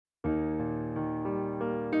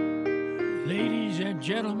Ladies and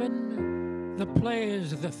gentlemen, the play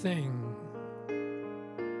is the thing.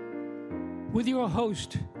 With your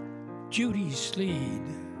host, Judy Sleed.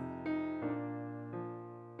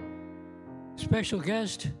 Special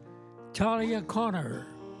guest, Talia Carner,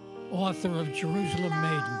 author of Jerusalem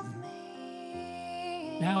Maiden.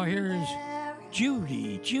 Now here's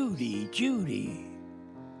Judy.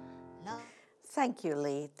 Thank you,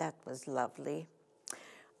 Lee. That was lovely.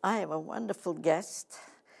 I have a wonderful guest,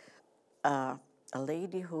 a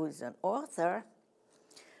lady who is an author,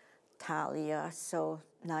 Talia. So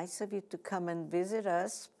nice of you to come and visit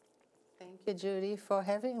us. Thank you, Judy, for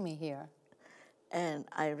having me here. And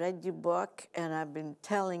I read your book, and I've been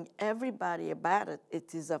telling everybody about it.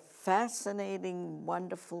 It is a fascinating,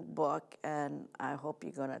 wonderful book, and I hope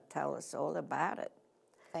you're going to tell us all about it.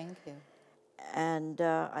 Thank you. And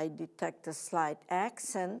I detect a slight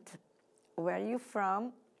accent. Where are you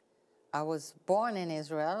from? I was born in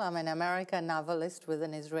Israel. I'm an American novelist with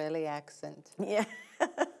an Israeli accent. Yeah.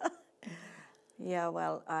 Yeah,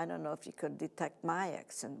 well, I don't know if you could detect my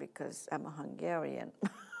accent because I'm a Hungarian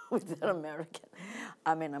with an American.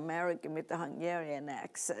 I'm an American with a Hungarian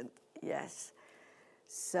accent, yes.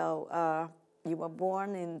 So you were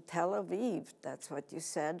born in Tel Aviv, that's what you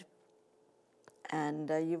said. And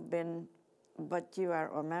you've been, but you are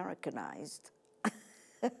Americanized.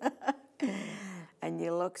 And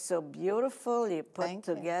you look so beautiful. You put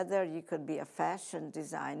together, you could be a fashion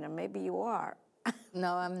designer. Maybe you are.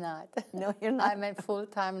 No, I'm not. No, you're not. I'm a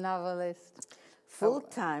full-time novelist.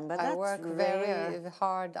 Full-time, but that's I work rare. very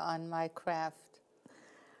hard on my craft.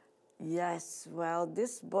 Yes, well,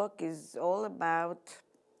 this book is all about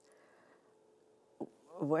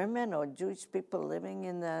women or Jewish people living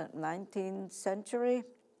in the 19th century.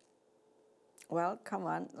 Well, come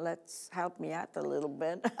on, let's help me out a little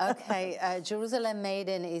bit. Okay, Jerusalem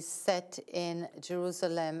Maiden is set in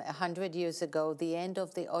Jerusalem 100 years ago, the end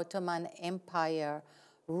of the Ottoman Empire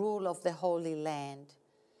rule of the Holy Land.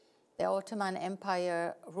 The Ottoman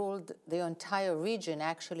Empire ruled the entire region.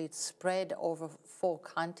 Actually, it spread over 4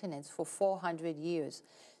 continents for 400 years.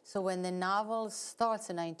 So when the novel starts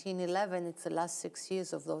in 1911, it's the last 6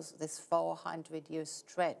 years of this 400-year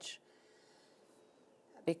stretch,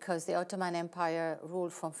 because the Ottoman Empire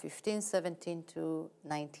ruled from 1517 to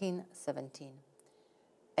 1917.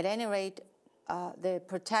 At any rate, the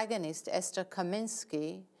protagonist, Esther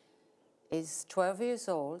Kaminsky, is 12 years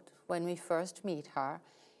old when we first meet her.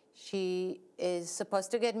 She is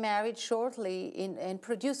supposed to get married shortly and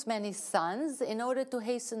produce many sons in order to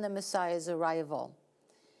hasten the Messiah's arrival.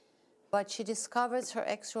 But she discovers her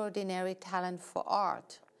extraordinary talent for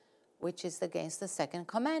art, which is against the second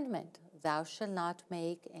commandment. Thou shalt not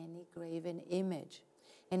make any graven image.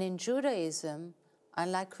 And in Judaism,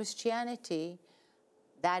 unlike Christianity,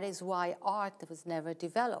 that is why art was never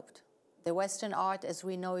developed. The Western art as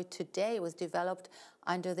we know it today was developed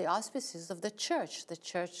under the auspices of the church. The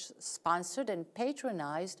church sponsored and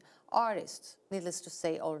patronized artists, needless to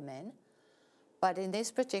say, all men. But in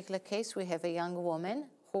this particular case, we have a young woman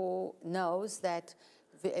who knows that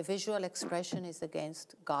a visual expression is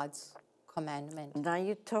against God's commandment. Now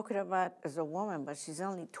you're talking about as a woman, but she's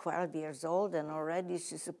only 12 years old and already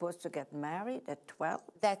she's supposed to get married at 12?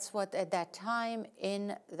 That's what, at that time,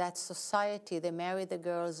 in that society, they married the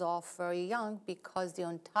girls off very young because the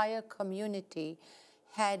entire community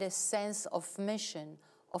had a sense of mission,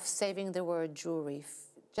 of saving the world Jewry.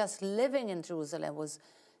 Just living in Jerusalem was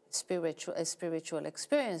a spiritual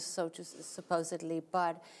experience, so to supposedly,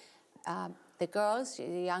 but the girls, the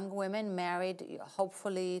young women, married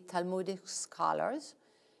hopefully Talmudic scholars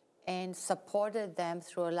and supported them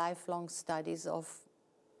through a lifelong studies of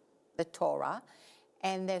the Torah.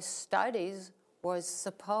 And their studies was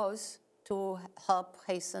supposed to help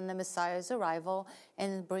hasten the Messiah's arrival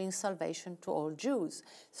and bring salvation to all Jews.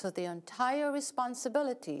 So the entire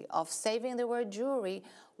responsibility of saving the world Jewry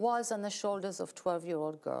was on the shoulders of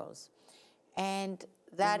 12-year-old girls. And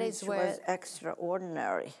that is where... Which was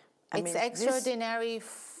extraordinary. It's extraordinary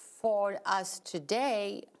for us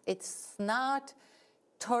today. It's not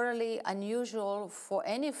totally unusual for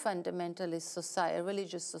any fundamentalist society,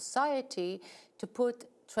 religious society, to put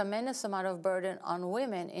tremendous amount of burden on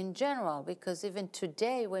women in general, because even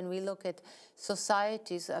today when we look at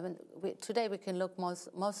societies, I mean, today we can look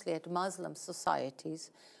mostly at Muslim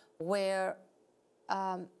societies where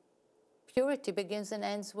purity begins and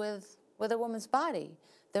ends with a woman's body.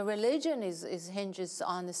 The religion hinges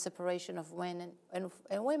on the separation of men and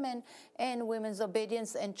women, and women's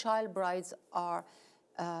obedience, and child brides are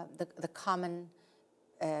the common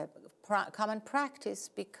practice,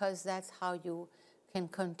 because that's how you can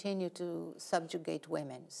continue to subjugate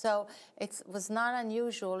women. So it was not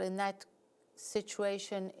unusual in that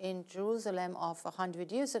situation in Jerusalem of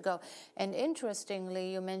 100 years ago. And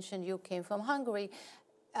interestingly, you mentioned you came from Hungary.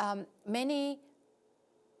 Many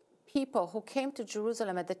people who came to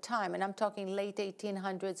Jerusalem at the time, and I'm talking late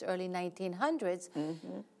 1800s, early 1900s,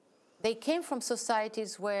 they came from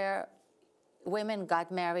societies where women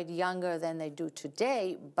got married younger than they do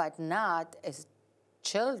today, but not as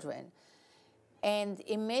children. And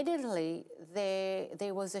immediately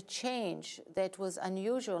there was a change that was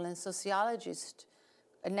unusual, and sociologists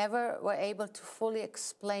never were able to fully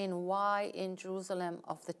explain why in Jerusalem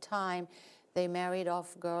of the time they married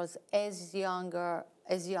off girls as young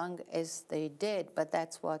as they did, but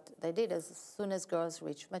that's what they did as soon as girls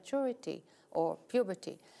reached maturity or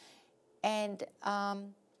puberty. And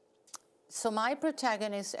so my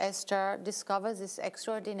protagonist, Esther, discovers this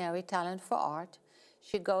extraordinary talent for art.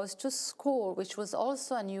 She goes to school, which was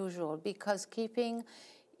also unusual because keeping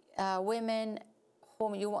women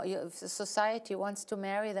whom society wants to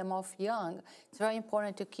marry them off young, it's very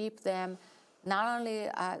important to keep them not only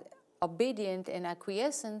obedient and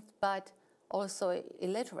acquiescent, but also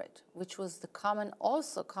illiterate, which was the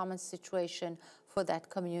common situation for that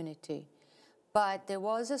community. But there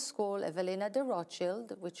was a school, Evelina de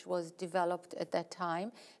Rothschild, which was developed at that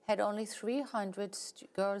time, had only 300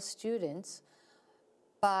 girl students,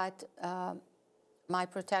 but my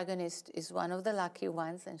protagonist is one of the lucky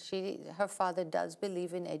ones, and her father does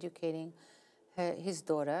believe in educating his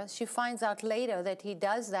daughter. She finds out later that he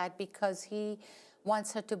does that because he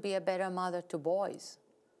wants her to be a better mother to boys.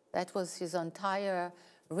 That was his entire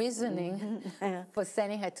reasoning for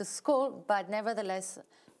sending her to school, but nevertheless,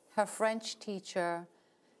 her French teacher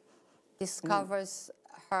discovers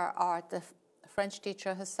her art. The French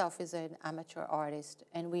teacher herself is an amateur artist,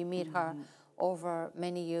 and we meet her over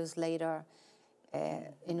many years later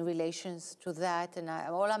in relations to that. And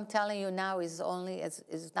all I'm telling you now is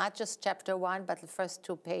not just chapter 1, but the first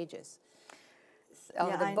 2 pages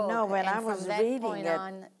of the book. I know. When and I was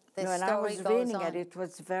reading it, it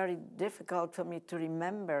was very difficult for me to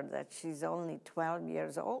remember that she's only 12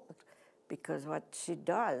 years old, because what she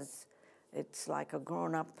does, it's like a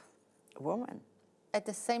grown-up woman. At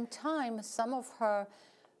the same time, some of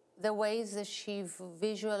the ways that she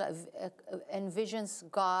envisions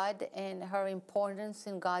God and her importance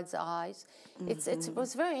in God's eyes, it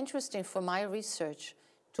was very interesting for my research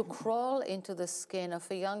to crawl into the skin of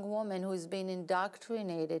a young woman who's been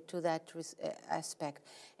indoctrinated to that aspect.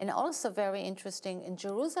 And also very interesting, in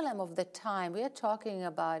Jerusalem of the time, we are talking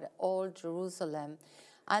about old Jerusalem,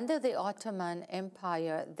 under the Ottoman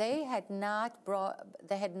Empire, they had not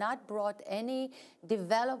brought any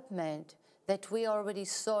development that we already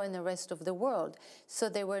saw in the rest of the world. So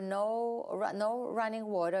there were no running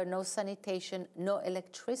water, no sanitation, no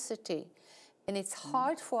electricity. And it's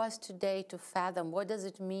hard for us today to fathom what does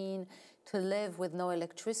it mean to live with no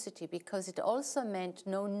electricity, because it also meant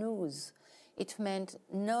no news. It meant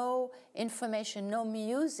no information, no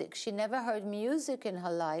music. She never heard music in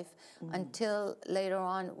her life until later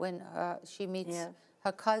on when she meets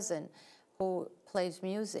her cousin who plays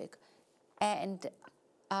music. And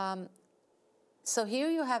so here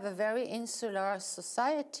you have a very insular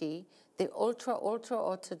society, the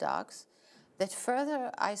ultra-Orthodox, that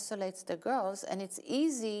further isolates the girls. And it's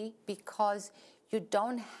easy because you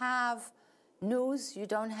don't have news, you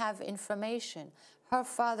don't have information. Her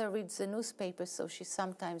father reads the newspaper, so she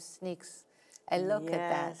sometimes sneaks a look at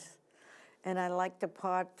that. And I like the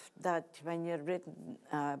part that when you're written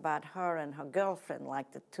about her and her girlfriend,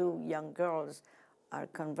 like the 2 young girls are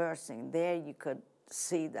conversing, there you could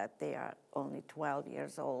see that they are only 12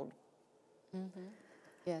 years old.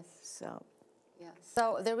 Yes. So. Yeah.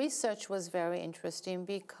 So the research was very interesting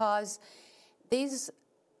because these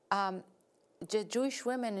Jewish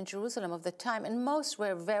women in Jerusalem of the time, and most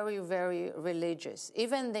were very, very religious.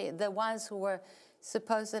 Even the ones who were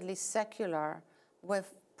supposedly secular were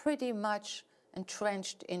pretty much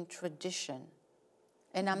entrenched in tradition.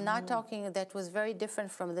 And I'm not talking, that was very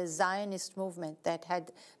different from the Zionist movement that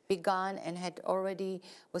had begun and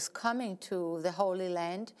was coming to the Holy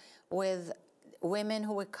Land with women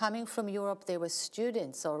who were coming from Europe. They were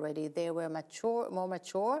students already. They were more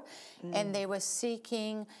mature, and they were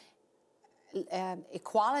seeking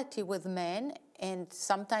equality with men and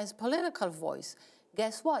sometimes political voice.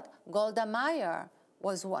 Guess what? Golda Meir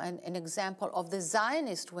was an example of the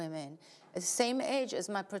Zionist women, the same age as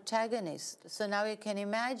my protagonist. So now you can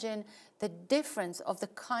imagine the difference of the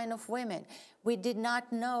kind of women. We did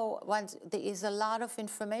not know, there is a lot of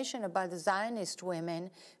information about the Zionist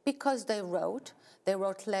women because they wrote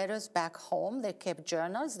letters back home, they kept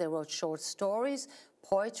journals, they wrote short stories,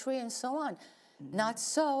 poetry, and so on. Not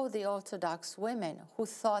so the Orthodox women, who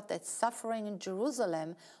thought that suffering in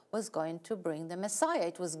Jerusalem was going to bring the Messiah.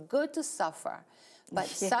 It was good to suffer, but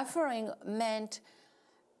suffering meant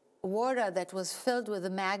water that was filled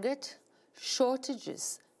with maggot,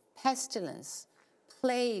 shortages, pestilence,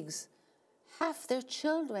 plagues. Half their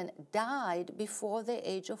children died before the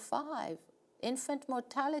age of 5. Infant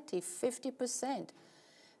mortality, 50%.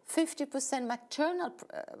 50%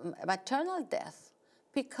 maternal death,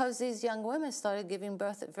 because these young women started giving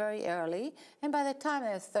birth very early, and by the time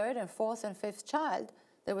their 3rd and 4th and 5th child,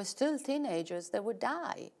 they were still teenagers, they would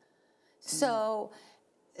die. So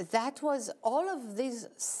that was, all of this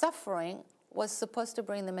suffering was supposed to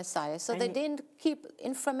bring the Messiah. So they didn't keep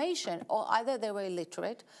information, or either they were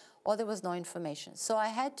illiterate or there was no information. So I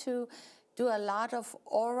had to do a lot of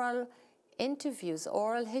oral interviews,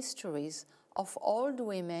 oral histories of old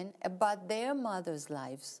women about their mothers'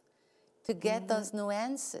 lives to get those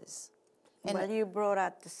nuances. And well, you brought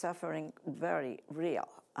out the suffering very real.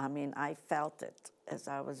 I mean, I felt it as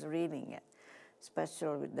I was reading it,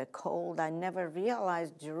 especially with the cold. I never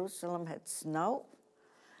realized Jerusalem had snow.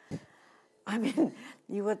 I mean,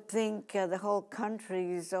 you would think the whole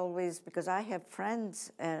country is always, because I have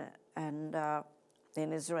friends in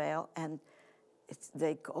Israel, and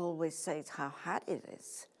they always say how hot it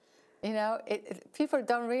is. You know, people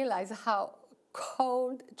don't realize how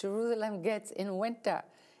cold Jerusalem gets in winter.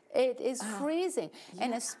 It is freezing. Yeah.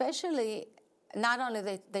 And especially, not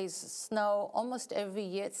only there's snow almost every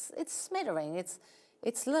year, it's smattering.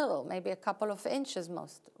 It's little, maybe a couple of inches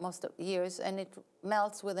most of years, and it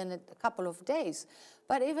melts within a couple of days.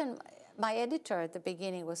 But even my editor at the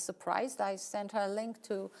beginning was surprised. I sent her a link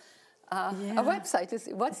to a website to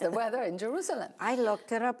see what's the weather in Jerusalem. I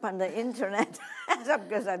looked it up on the internet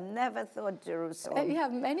because I never thought Jerusalem. Yeah,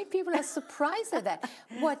 many people are surprised at that.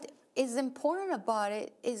 What is important about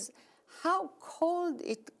it is how cold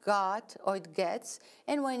it got, or it gets,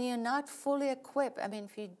 and when you're not fully equipped. I mean,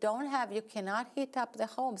 if you don't have, you cannot heat up the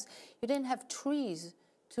homes. You didn't have trees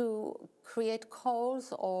to create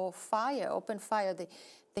coals or fire, open fire.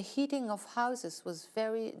 The heating of houses was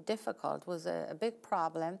very difficult, was a big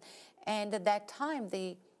problem. And at that time,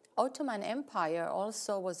 the Ottoman Empire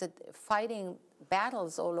also was fighting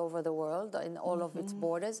battles all over the world, in all of its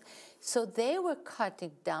borders. So they were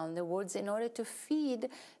cutting down the woods in order to feed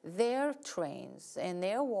their trains and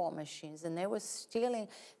their war machines, and they were stealing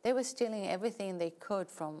everything they could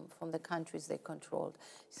from the countries they controlled.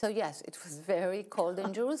 So yes, it was very cold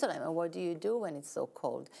in Jerusalem. And what do you do when it's so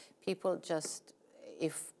cold? People just,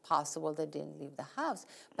 if possible, they didn't leave the house.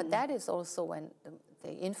 But that is also when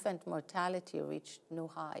the infant mortality reached new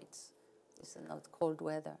heights. It's in cold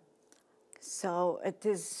weather. So it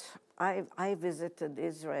is, I visited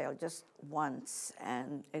Israel just once,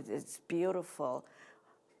 and it's beautiful.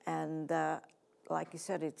 And like you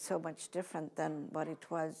said, it's so much different than what it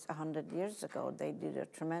was 100 years ago. They did a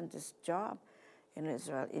tremendous job in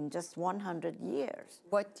Israel in just 100 years.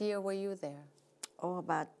 What year were you there? Oh,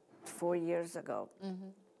 about 4 years ago.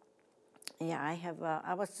 Yeah,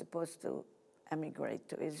 I was supposed to emigrate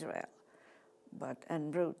to Israel, but en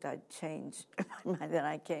route I changed my mind and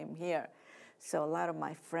I came here. So a lot of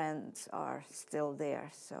my friends are still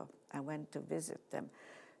there, so I went to visit them.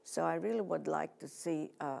 So I really would like to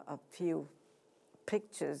see a few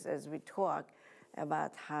pictures as we talk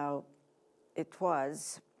about how it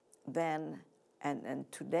was then and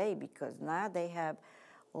today, because now they have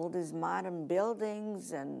all these modern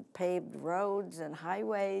buildings and paved roads and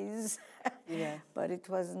highways. Yeah. But it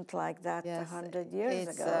wasn't like that 100 years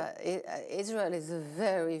ago. Israel is a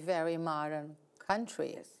very, very modern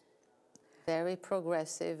country. Yes. Very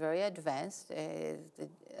progressive, very advanced. The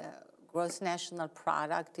gross national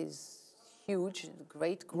product is huge,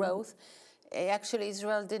 great growth. Actually,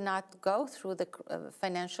 Israel did not go through the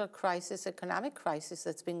financial crisis, economic crisis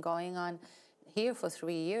that's been going on here for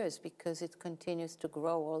 3 years, because it continues to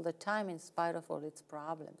grow all the time in spite of all its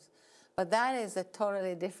problems. But that is a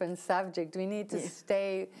totally different subject. We need to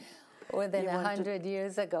stay within 100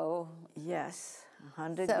 years ago. Yes.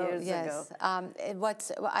 100 years ago.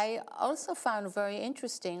 What I also found very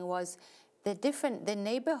interesting was the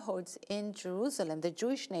neighborhoods in Jerusalem, the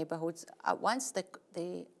Jewish neighborhoods. Once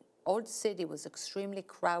the old city was extremely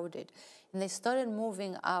crowded, and they started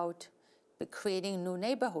moving out, creating new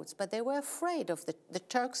neighborhoods. But they were afraid of the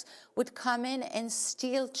Turks would come in and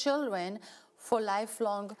steal children for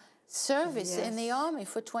lifelong service in the army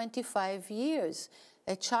for 25 years.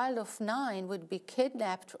 A child of 9 would be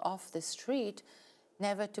kidnapped off the street,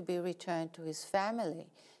 never to be returned to his family.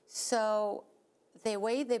 So the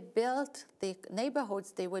way they built the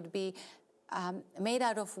neighborhoods, they would be made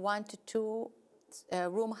out of 1 to 2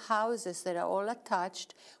 room houses that are all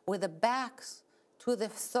attached with the backs to the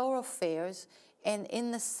thoroughfares, and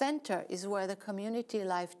in the center is where the community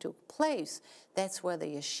life took place. That's where the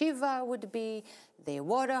yeshiva would be, the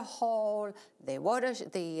water hole, the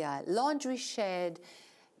laundry shed,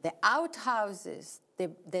 the outhouses,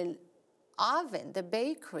 the oven, the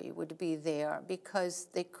bakery would be there because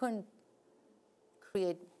they couldn't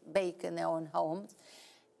bake in their own homes,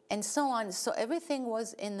 and so on. So everything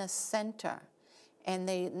was in the center, and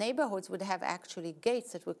the neighborhoods would have actually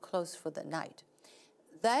gates that would close for the night.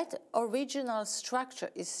 That original structure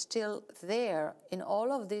is still there in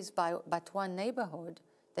all of these, but one neighborhood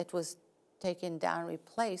that was taken down,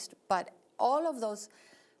 replaced, but all of those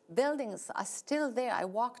buildings are still there. I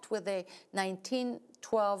walked with a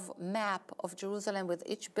 1912 map of Jerusalem with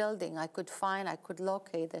each building I could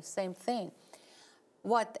locate the same thing.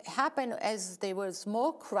 What happened as there was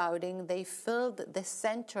more crowding, they filled the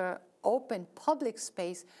center open public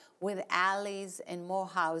space with alleys and more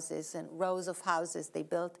houses and rows of houses. They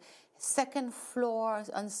built second floors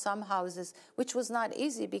on some houses, which was not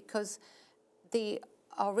easy because the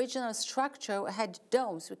original structure had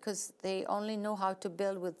domes, because they only knew how to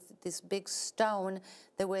build with this big stone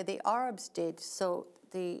the way the Arabs did. So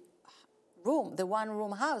the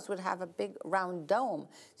one-room house would have a big round dome.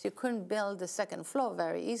 So you couldn't build the second floor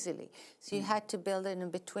very easily. So you had to build it in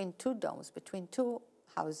between two domes, between two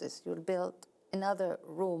houses. You'd build another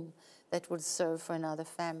room that would serve for another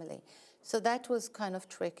family. So that was kind of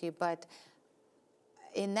tricky. But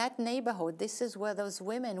in that neighborhood, this is where those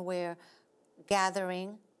women were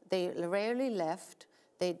gathering. They rarely left.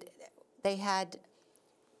 They had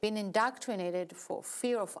been indoctrinated for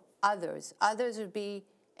fear of others. Others would be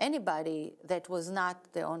anybody that was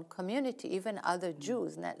not their own community, even other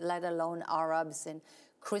Jews, let alone Arabs and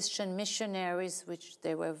Christian missionaries, which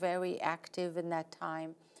they were very active in that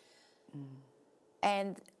time.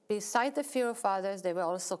 And beside the fear of others, they were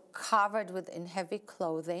also covered in heavy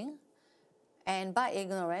clothing, and by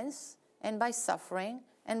ignorance, and by suffering,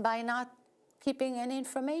 and by not keeping any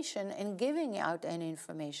information and giving out any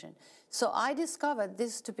information. So I discovered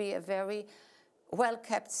this to be a very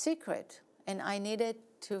well-kept secret, and I needed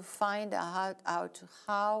to find out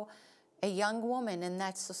how a young woman in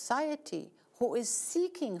that society who is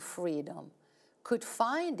seeking freedom could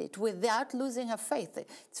find it without losing her faith.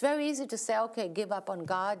 It's very easy to say, okay, give up on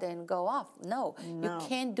God and go off. No. You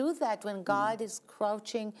can't do that when God is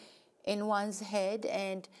crouching in one's head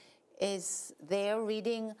and is there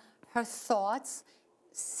reading her thoughts,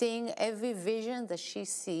 seeing every vision that she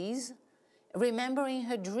sees, remembering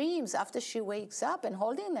her dreams after she wakes up and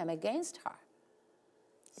holding them against her.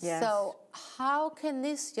 Yes. So how can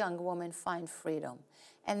this young woman find freedom?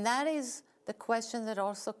 And that is the question that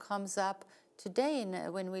also comes up today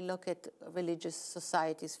when we look at religious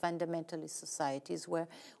societies, fundamentalist societies, where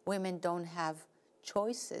women don't have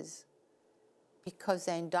choices because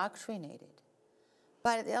they're indoctrinated.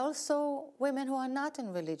 But also women who are not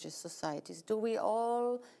in religious societies. Do we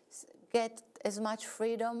all get as much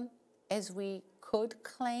freedom as we could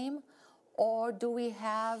claim? Or do we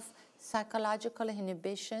have psychological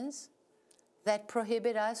inhibitions that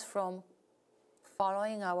prohibit us from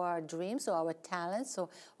following our dreams or our talents or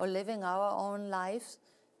living our own lives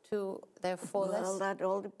to their fullest? Well, that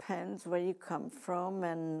all depends where you come from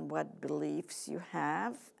and what beliefs you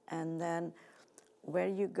have, and then where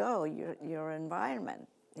you go, your environment.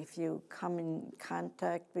 If you come in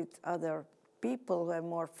contact with other people who have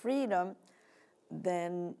more freedom,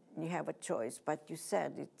 then you have a choice. But you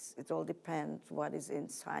said it all depends what is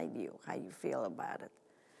inside you, how you feel about it.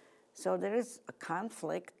 So there is a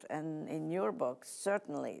conflict, and in your book,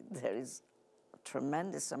 certainly there is a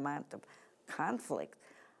tremendous amount of conflict,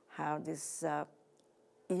 how this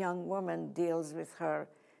young woman deals with her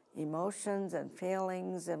emotions and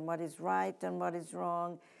feelings and what is right and what is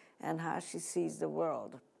wrong and how she sees the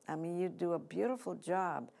world. I mean, you do a beautiful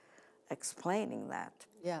job explaining that.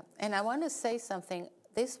 Yeah, and I want to say something.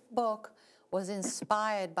 This book was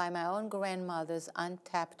inspired by my own grandmother's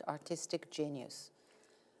untapped artistic genius.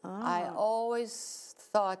 I always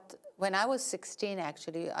thought, when I was 16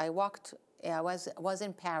 actually, I was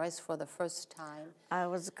in Paris for the first time. I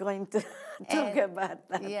was going to talk about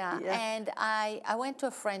that. Yeah, and I went to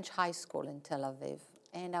a French high school in Tel Aviv,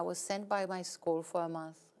 and I was sent by my school for a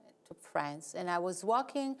month to France, and I was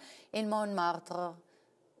walking in Montmartre,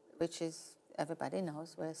 which is, everybody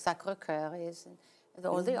knows where Sacré-Cœur is, and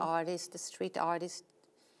all the artists, the street artists,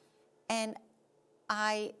 and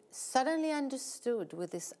I suddenly understood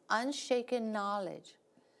with this unshaken knowledge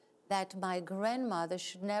that my grandmother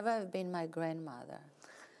should never have been my grandmother.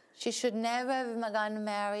 She should never have gotten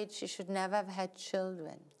married. She should never have had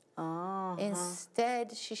children.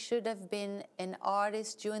 Instead, she should have been an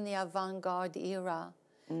artist during the avant-garde era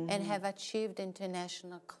and have achieved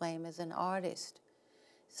international acclaim as an artist.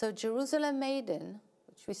 So Jerusalem Maiden,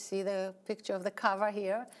 which we see the picture of the cover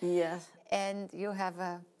here. Yes. And you have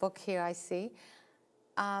a book here, I see.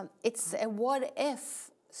 It's a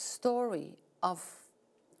what-if story of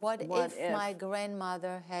what if my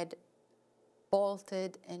grandmother had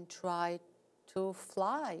bolted and tried to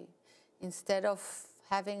fly instead of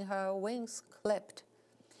having her wings clipped.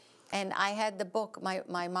 And I had the book,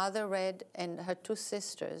 my mother read, and her two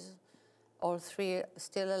sisters, all three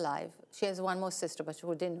still alive. She has one more sister, but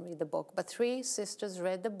who didn't read the book. But three sisters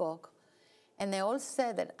read the book, and they all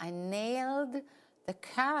said that I nailed the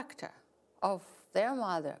character of their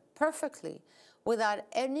mother perfectly without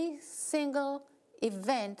any single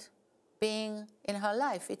event being in her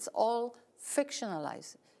life. It's all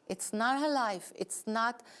fictionalized. It's not her life. It's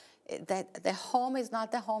not, that the home is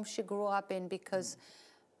not the home she grew up in, because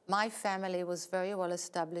my family was very well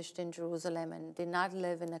established in Jerusalem and did not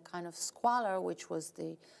live in a kind of squalor, which was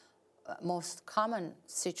the most common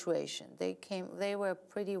situation. They were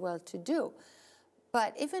pretty well to do.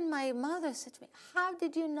 But even my mother said to me, how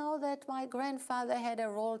did you know that my grandfather had a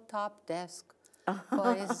roll-top desk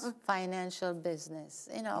for his financial business?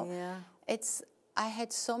 You know, I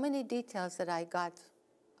had so many details that I got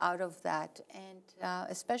out of that, and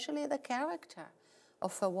especially the character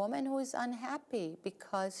of a woman who is unhappy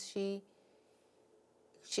because she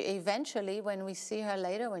eventually, when we see her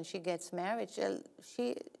later, when she gets married,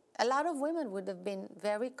 a lot of women would have been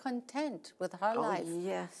very content with her life.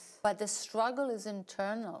 Yes. But the struggle is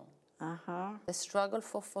internal. The struggle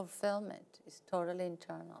for fulfillment is totally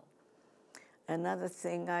internal. Another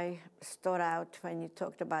thing I stood out when you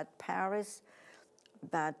talked about Paris,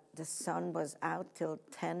 that the sun was out till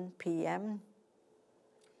 10 p.m.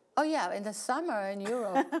 Oh, yeah, in the summer in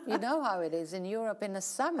Europe, you know how it is in Europe in the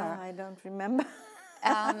summer. I don't remember.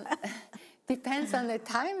 Depends on the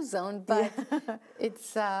time zone, but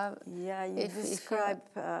it's... yeah, you describe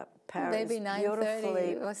Paris maybe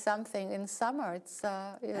 9:30 or something in summer. It's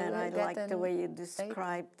and I like the way you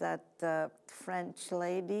described that French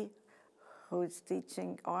lady who's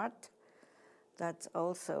teaching art. That's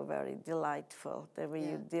also very delightful, the way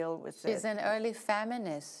you deal with it. She's an early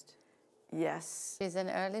feminist. Yes. She's an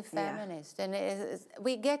early feminist. And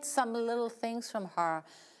we get some little things from her,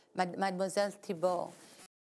 Mademoiselle Thibault.